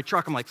just in my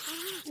truck. I'm like,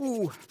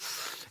 ooh.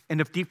 And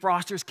the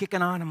defroster's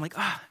kicking on. I'm like,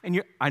 ah.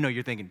 And I know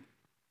you're thinking,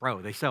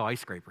 bro, they sell ice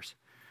scrapers.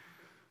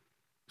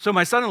 So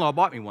my son-in-law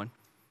bought me one,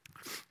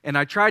 and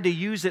I tried to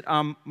use it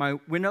on my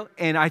window,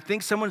 and I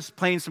think someone's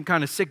playing some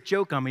kind of sick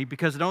joke on me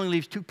because it only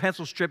leaves 2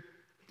 pencil strip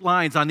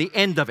lines on the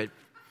end of it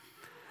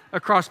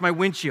across my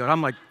windshield.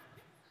 I'm like,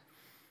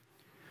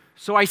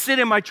 so I sit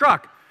in my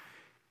truck,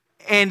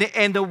 and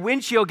the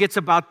windshield gets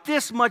about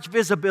this much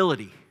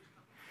visibility.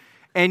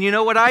 And you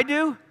know what I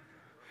do?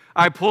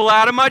 I pull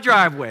out of my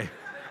driveway,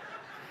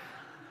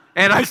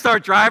 and I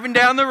start driving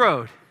down the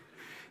road.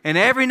 And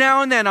every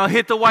now and then, I'll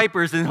hit the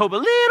wipers and hope a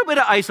little bit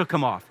of ice will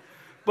come off.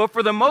 But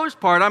for the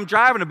most part, I'm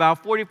driving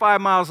about 45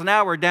 miles an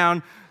hour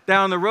down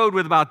the road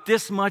with about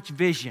this much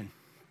vision.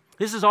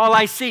 This is all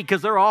I see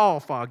because they're all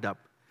fogged up.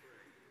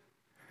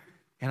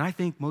 And I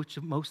think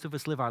most of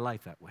us live our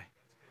life that way.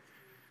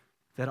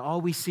 That all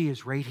we see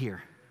is right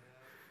here.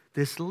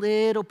 this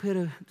little bit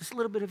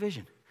of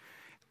vision.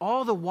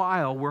 All the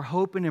while, we're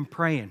hoping and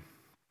praying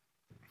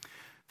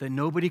that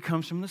nobody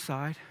comes from the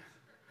side,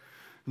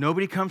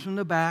 nobody comes from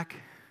the back,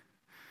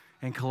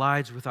 and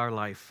collides with our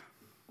life.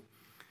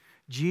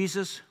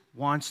 Jesus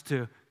wants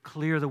to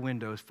clear the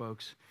windows,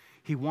 folks.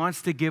 He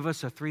wants to give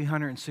us a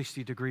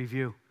 360-degree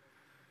view.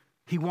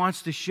 He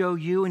wants to show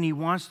you and he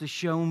wants to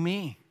show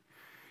me.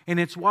 And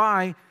it's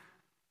why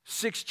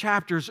 6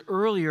 chapters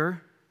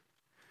earlier,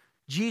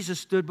 Jesus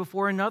stood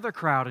before another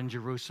crowd in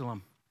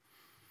Jerusalem.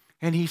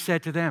 And he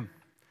said to them,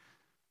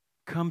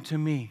 "Come to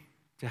me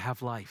to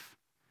have life.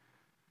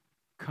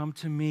 Come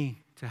to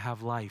me to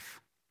have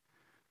life."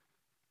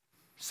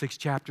 6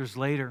 chapters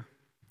later,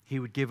 he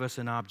would give us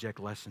an object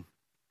lesson.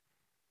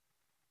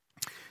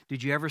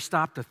 Did you ever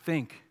stop to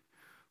think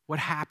what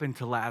happened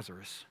to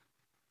Lazarus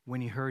when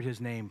he heard his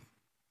name?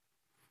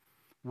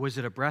 Was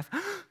it a breath?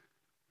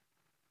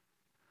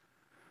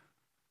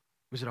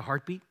 Was it a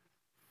heartbeat?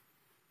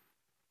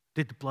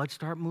 Did the blood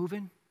start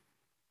moving?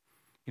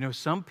 You know,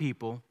 some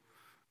people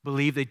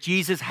believe that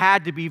Jesus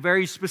had to be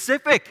very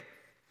specific.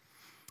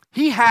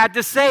 He had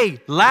to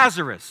say,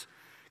 "Lazarus."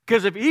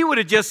 Because if he would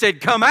have just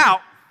said, "Come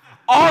out,"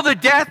 all the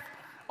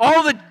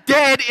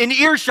dead in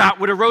earshot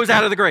would have rose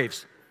out of the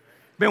graves,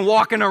 been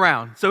walking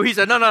around. So he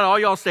said, no, all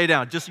y'all stay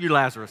down, just you,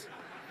 Lazarus.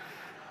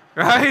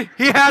 Right?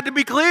 He had to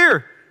be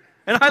clear.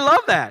 And I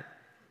love that.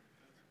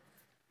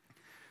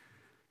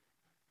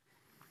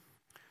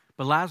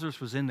 But Lazarus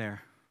was in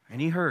there,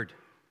 and he heard,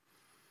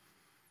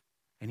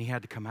 and he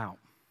had to come out.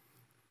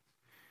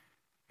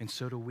 And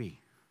so do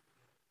we.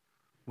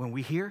 When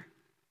we hear,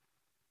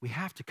 we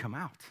have to come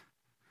out.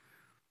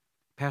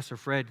 Pastor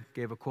Fred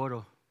gave a quote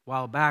a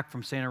while back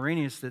from St.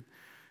 Irenaeus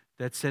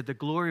that said, "The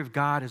glory of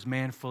God is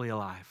man fully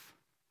alive."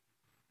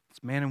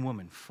 It's man and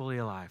woman fully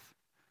alive.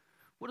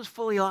 What does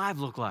fully alive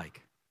look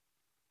like?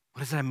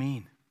 What does that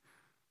mean?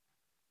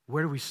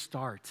 Where do we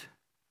start?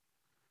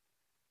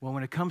 Well,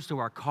 when it comes to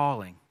our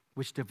calling,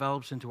 which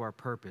develops into our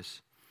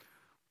purpose,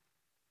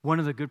 one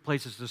of the good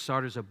places to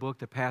start is a book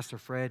that Pastor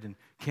Fred and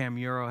Cam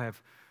Muro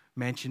have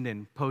mentioned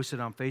and posted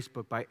on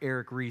Facebook by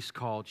Eric Reese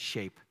called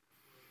SHAPE.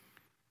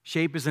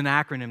 SHAPE is an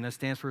acronym that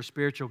stands for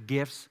spiritual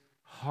gifts,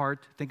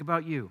 heart. Think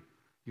about you,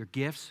 your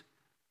gifts,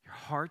 your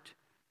heart,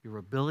 your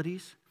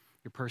abilities,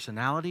 your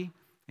personality,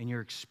 and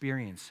your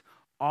experience.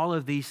 All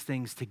of these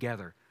things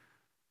together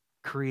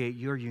create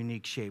your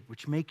unique shape,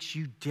 which makes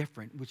you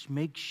different, which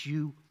makes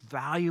you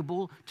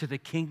valuable to the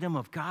kingdom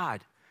of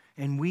God.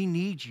 And we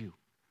need you,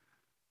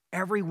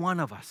 every one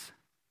of us.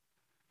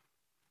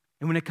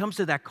 And when it comes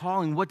to that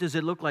calling, what does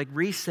it look like?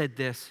 Reese said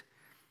this,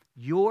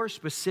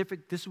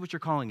 this is what your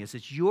calling is.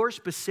 It's your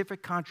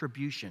specific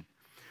contribution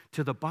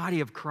to the body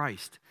of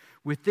Christ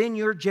within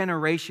your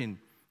generation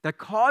that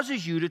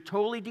causes you to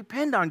totally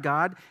depend on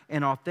God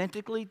and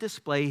authentically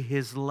display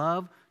His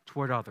love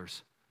toward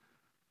others,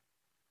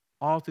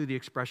 all through the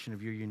expression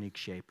of your unique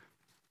shape.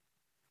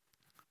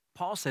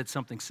 Paul said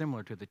something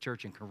similar to the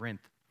church in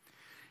Corinth.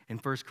 In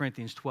 1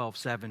 Corinthians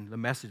 12:7, the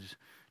Message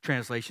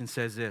translation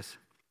says this,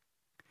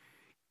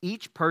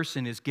 "Each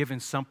person is given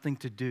something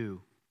to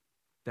do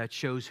that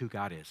shows who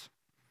God is."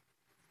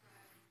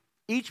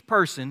 Each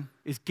person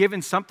is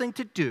given something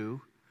to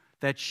do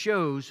that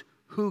shows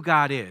who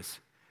God is.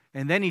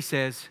 And then he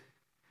says,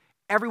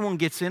 everyone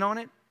gets in on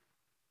it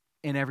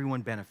and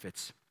everyone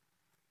benefits.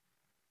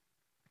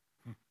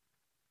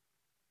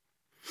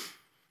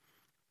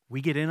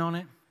 We get in on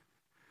it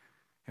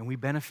and we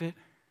benefit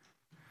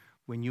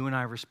when you and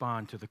I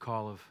respond to the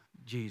call of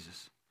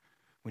Jesus,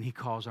 when He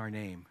calls our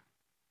name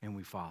and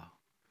we follow.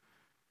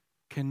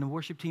 Can the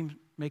worship team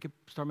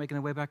start making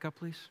their way back up,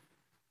 please?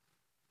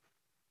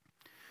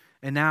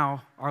 And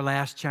now, our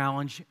last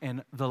challenge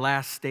and the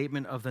last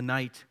statement of the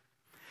night.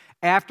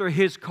 After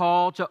His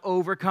call to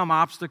overcome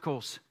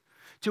obstacles,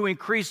 to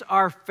increase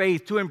our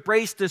faith, to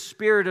embrace the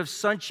spirit of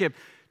sonship,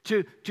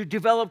 to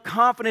develop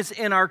confidence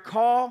in our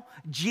call,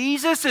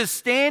 Jesus is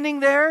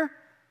standing there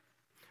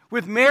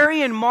with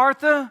Mary and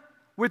Martha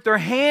with their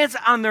hands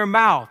on their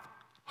mouth.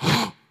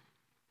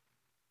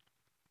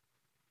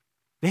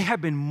 They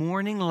have been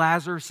mourning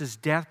Lazarus'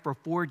 death for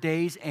 4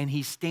 days, and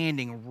He's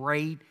standing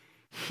right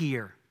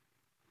here.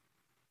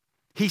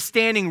 He's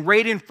standing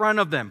right in front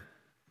of them.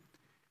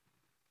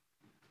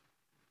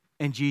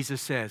 And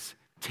Jesus says,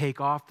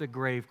 take off the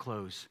grave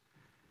clothes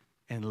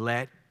and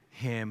let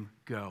him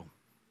go.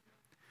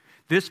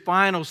 This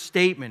final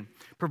statement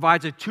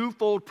provides a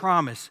twofold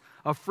promise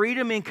of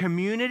freedom in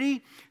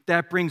community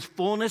that brings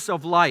fullness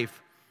of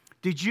life.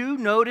 Did you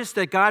notice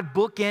that God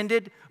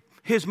bookended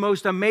His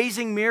most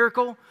amazing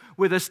miracle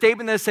with a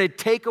statement that said,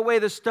 take away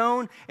the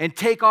stone and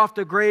take off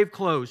the grave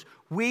clothes?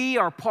 We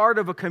are part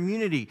of a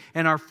community,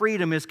 and our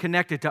freedom is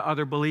connected to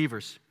other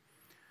believers.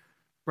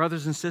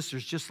 Brothers and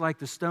sisters, just like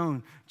the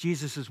stone,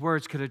 Jesus'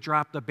 words could have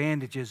dropped the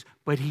bandages,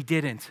 but He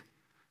didn't.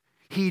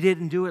 He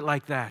didn't do it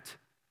like that.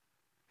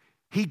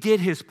 He did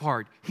His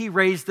part. He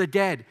raised the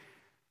dead.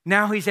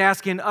 Now He's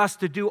asking us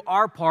to do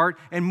our part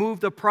and move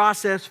the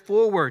process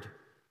forward.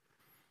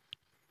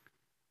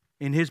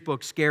 In his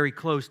book, Scary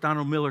Close,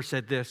 Donald Miller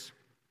said this,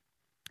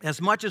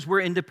 As much as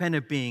we're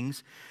independent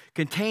beings,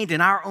 contained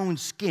in our own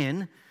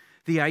skin,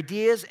 the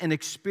ideas and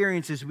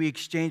experiences we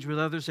exchange with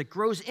others, it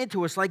grows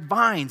into us like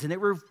vines, and it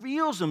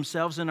reveals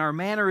themselves in our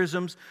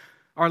mannerisms,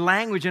 our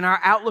language, and our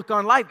outlook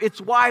on life.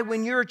 It's why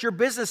when you're at your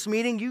business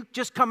meeting, you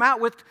just come out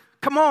with,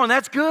 come on,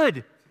 that's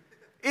good.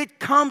 It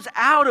comes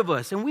out of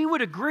us, and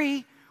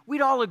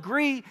we'd all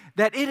agree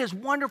that it is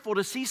wonderful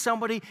to see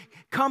somebody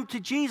come to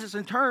Jesus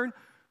and turn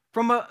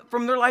from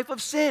their life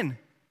of sin.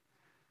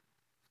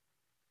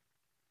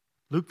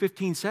 Luke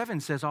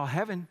 15:7 says all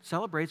heaven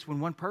celebrates when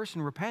one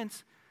person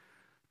repents.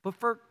 But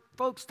for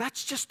folks,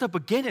 that's just the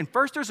beginning.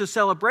 First there's a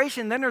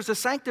celebration, then there's a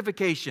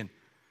sanctification.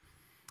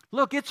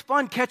 Look, it's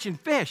fun catching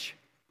fish,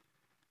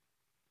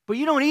 but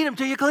you don't eat them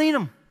till you clean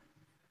them.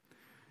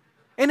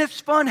 And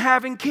it's fun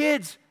having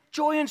kids,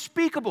 joy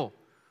unspeakable.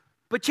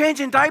 But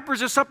changing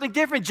diapers is something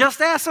different.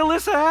 Just ask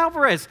Alyssa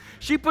Alvarez.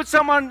 She put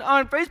something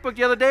on Facebook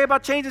the other day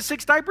about changing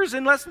 6 diapers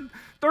in less than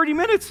 30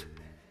 minutes.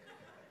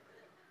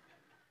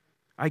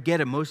 I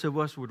get it. Most of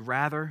us would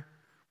rather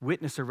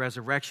witness a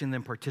resurrection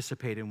than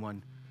participate in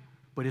one.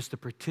 But it's the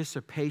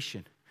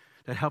participation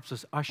that helps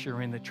us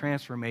usher in the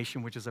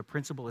transformation, which is a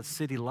principle of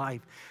city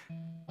life,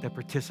 that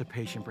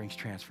participation brings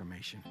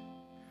transformation.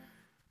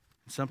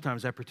 And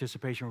sometimes that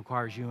participation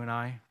requires you and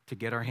I to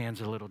get our hands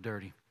a little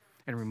dirty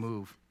and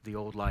remove the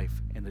old life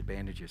and the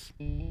bandages.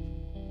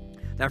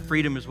 That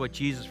freedom is what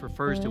Jesus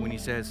refers to when he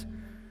says,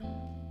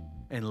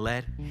 and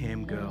let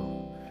him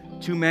go.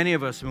 Too many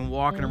of us have been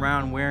walking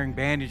around wearing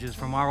bandages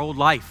from our old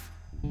life.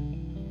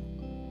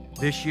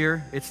 This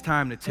year, it's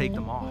time to take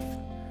them off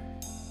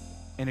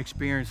and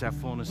experience that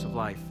fullness of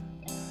life.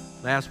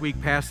 Last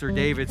week, Pastor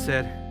David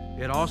said,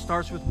 it all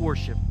starts with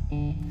worship.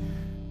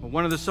 But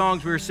one of the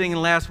songs we were singing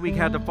last week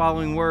had the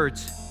following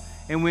words,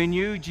 and when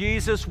you,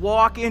 Jesus,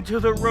 walk into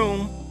the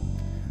room,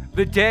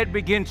 the dead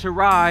begin to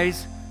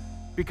rise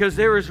because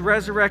there is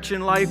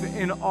resurrection life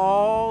in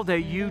all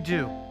that you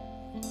do.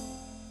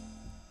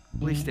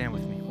 Please stand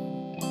with me.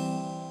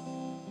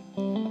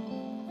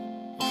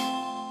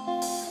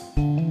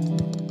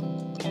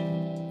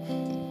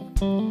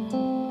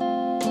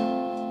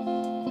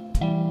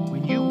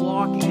 When you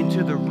walk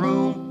into the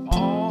room,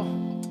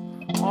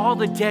 all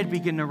the dead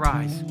begin to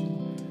rise.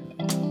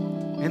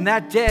 And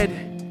that dead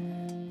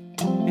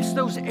is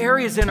those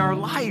areas in our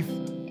life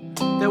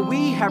that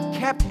we have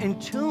kept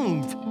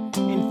entombed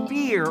in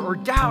fear or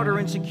doubt or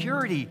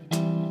insecurity.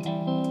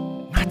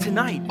 Not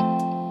tonight.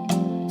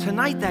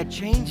 Tonight that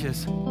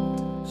changes.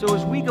 So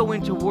as we go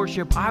into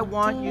worship, I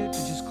want you to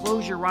just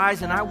close your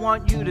eyes and I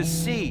want you to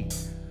see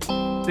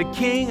the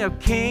King of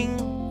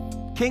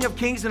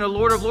Kings and the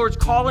Lord of Lords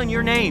calling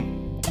your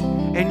name.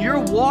 And you're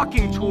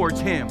walking towards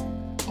him.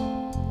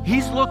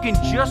 He's looking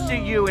just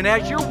at you, and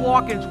as you're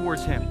walking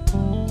towards him,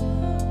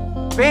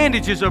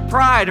 bandages of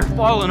pride are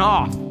falling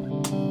off.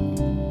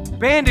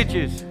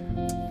 Bandages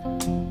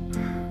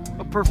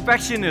of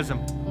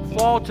perfectionism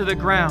fall to the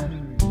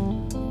ground.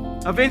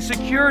 Of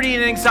insecurity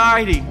and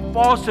anxiety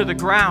falls to the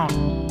ground.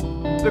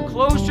 The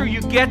closer you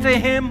get to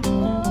him,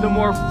 the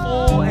more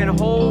full and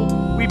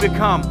whole we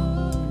become.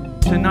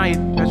 Tonight,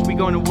 as we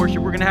go into worship,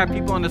 we're going to have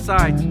people on the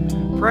sides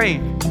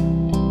praying.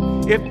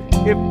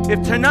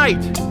 If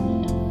tonight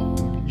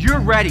you're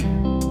ready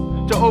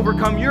to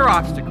overcome your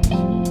obstacles,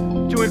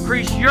 to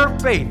increase your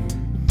faith,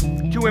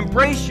 to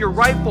embrace your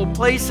rightful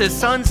place as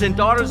sons and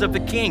daughters of the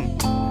King,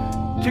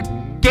 to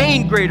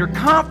gain greater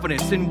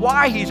confidence in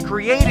why he's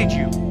created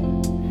you,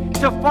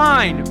 to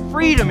find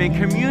freedom and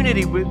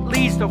community which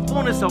leads to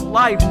fullness of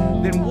life,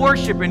 then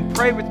worship and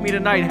pray with me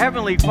tonight.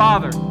 Heavenly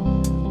Father,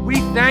 we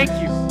thank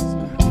you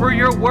for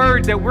your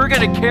word that we're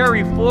going to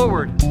carry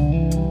forward.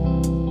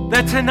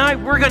 That tonight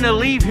we're going to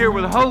leave here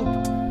with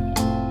hope.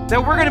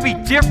 That we're going to be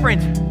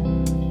different.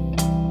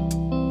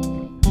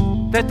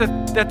 That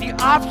the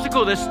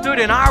obstacle that stood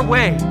in our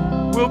way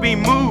will be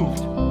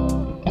moved.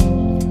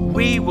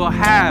 We will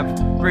have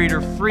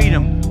greater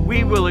freedom.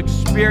 We will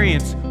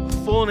experience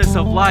fullness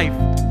of life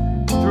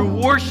through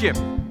worship.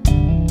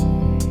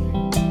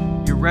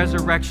 Your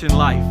resurrection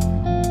life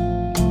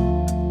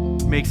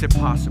makes it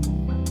possible.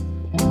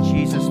 In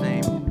Jesus' name.